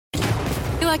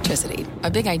Electricity,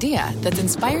 a big idea that's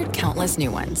inspired countless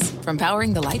new ones. From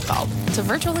powering the light bulb to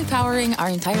virtually powering our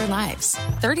entire lives.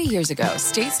 30 years ago,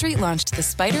 State Street launched the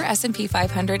SPDR S&P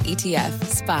 500 ETF,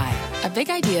 SPY. A big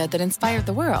idea that inspired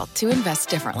the world to invest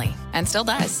differently, and still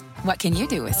does. What can you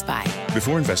do with SPY?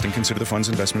 Before investing, consider the fund's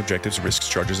investment objectives, risks,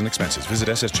 charges, and expenses. Visit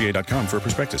ssga.com for a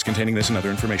prospectus containing this and other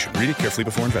information. Read it carefully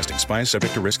before investing. SPY is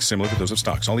subject to risks similar to those of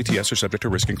stocks. All ETFs are subject to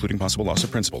risk, including possible loss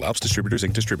of principal. Alps Distributors,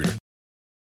 Inc. Distributor.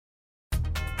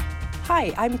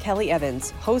 Hi, I'm Kelly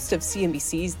Evans, host of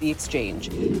CNBC's The Exchange,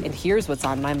 and here's what's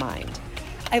on my mind.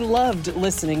 I loved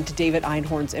listening to David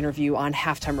Einhorn's interview on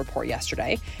Halftime Report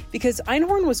yesterday because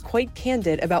Einhorn was quite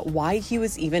candid about why he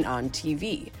was even on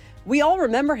TV. We all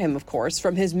remember him, of course,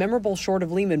 from his memorable short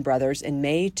of Lehman Brothers in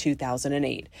May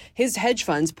 2008. His hedge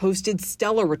funds posted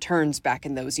stellar returns back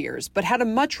in those years, but had a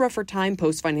much rougher time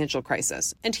post-financial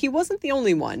crisis. And he wasn't the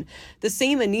only one. The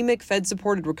same anemic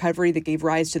Fed-supported recovery that gave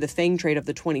rise to the FANG trade of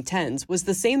the 2010s was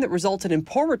the same that resulted in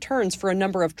poor returns for a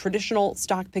number of traditional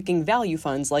stock-picking value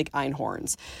funds like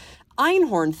Einhorn's.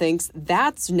 Einhorn thinks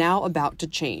that's now about to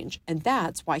change, and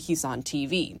that's why he's on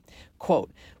TV.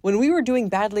 Quote, "When we were doing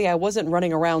badly, I wasn't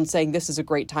running around saying this is a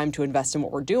great time to invest in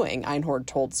what we're doing," Einhorn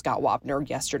told Scott Wapner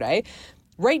yesterday.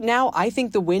 "Right now, I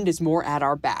think the wind is more at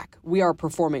our back. We are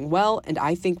performing well, and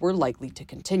I think we're likely to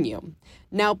continue."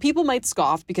 Now, people might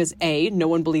scoff because A, no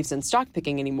one believes in stock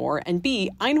picking anymore, and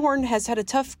B, Einhorn has had a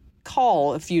tough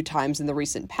call a few times in the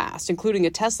recent past, including a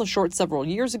Tesla short several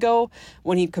years ago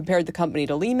when he compared the company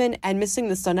to Lehman and missing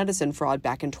the SunEdison fraud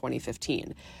back in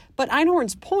 2015. But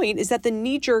Einhorn's point is that the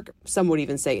knee-jerk, some would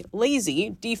even say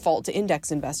lazy, default to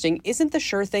index investing isn't the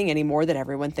sure thing anymore that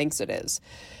everyone thinks it is.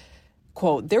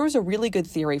 Quote, "There was a really good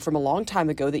theory from a long time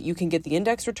ago that you can get the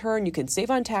index return, you can save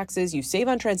on taxes, you save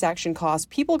on transaction costs.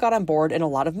 People got on board and a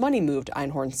lot of money moved,"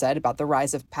 Einhorn said about the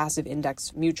rise of passive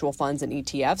index mutual funds and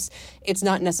ETFs. "It's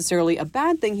not necessarily a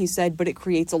bad thing," he said, "but it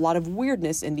creates a lot of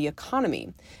weirdness in the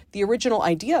economy. The original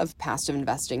idea of passive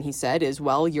investing," he said, "is,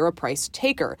 well, you're a price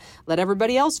taker. Let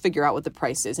everybody else figure out what the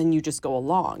price is and you just go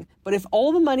along. But if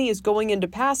all the money is going into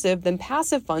passive, then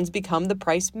passive funds become the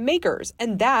price makers.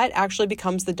 And that actually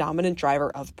becomes the dominant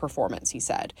driver of performance," he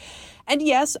said. And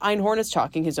yes, Einhorn is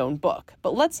talking his own book.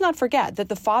 But let's not forget that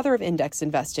the father of index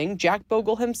investing, Jack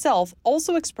Bogle himself,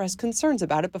 also expressed concerns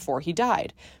about it before he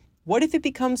died. "What if it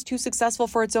becomes too successful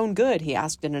for its own good?" he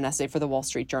asked in an essay for the Wall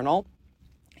Street Journal.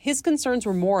 His concerns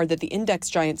were more that the index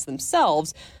giants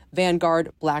themselves,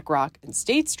 Vanguard, BlackRock, and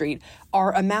State Street,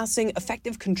 are amassing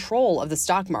effective control of the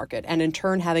stock market and in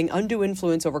turn having undue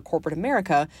influence over corporate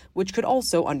America, which could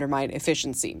also undermine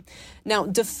efficiency. Now,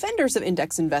 defenders of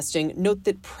index investing note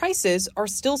that prices are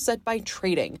still set by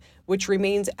trading, which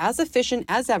remains as efficient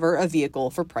as ever a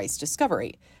vehicle for price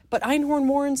discovery. But Einhorn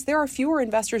warns there are fewer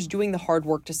investors doing the hard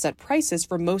work to set prices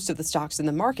for most of the stocks in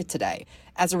the market today,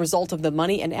 as a result of the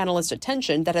money and analyst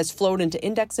attention that has flowed into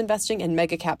index investing and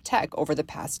mega-cap tech over the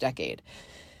past decade.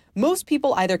 Most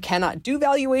people either cannot do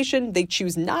valuation, they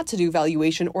choose not to do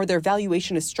valuation, or their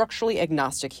valuation is structurally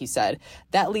agnostic, he said.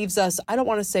 That leaves us, I don't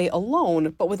want to say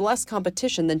alone, but with less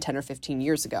competition than 10 or 15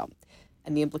 years ago.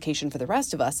 And the implication for the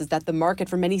rest of us is that the market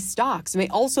for many stocks may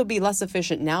also be less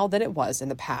efficient now than it was in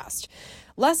the past.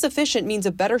 Less efficient means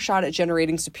a better shot at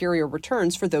generating superior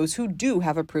returns for those who do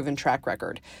have a proven track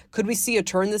record. Could we see a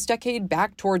turn this decade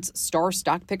back towards star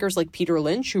stock pickers like Peter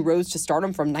Lynch, who rose to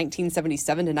stardom from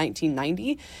 1977 to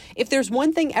 1990? If there's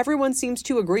one thing everyone seems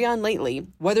to agree on lately,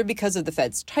 whether because of the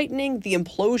Fed's tightening, the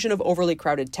implosion of overly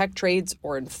crowded tech trades,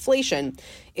 or inflation,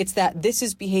 it's that this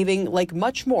is behaving like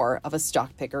much more of a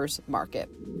stock picker's market.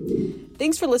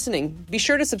 Thanks for listening. Be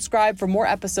sure to subscribe for more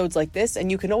episodes like this,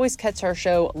 and you can always catch our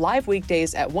show live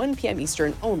weekdays at 1 p.m.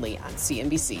 Eastern only on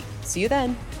CNBC. See you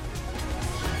then.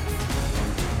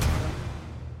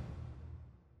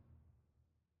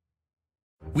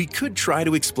 We could try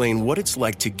to explain what it's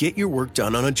like to get your work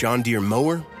done on a John Deere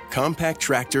mower, compact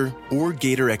tractor, or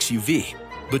Gator XUV.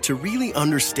 But to really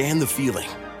understand the feeling,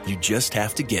 you just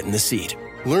have to get in the seat.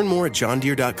 Learn more at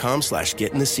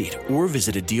johndeere.com/get-in-the-seat or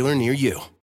visit a dealer near you.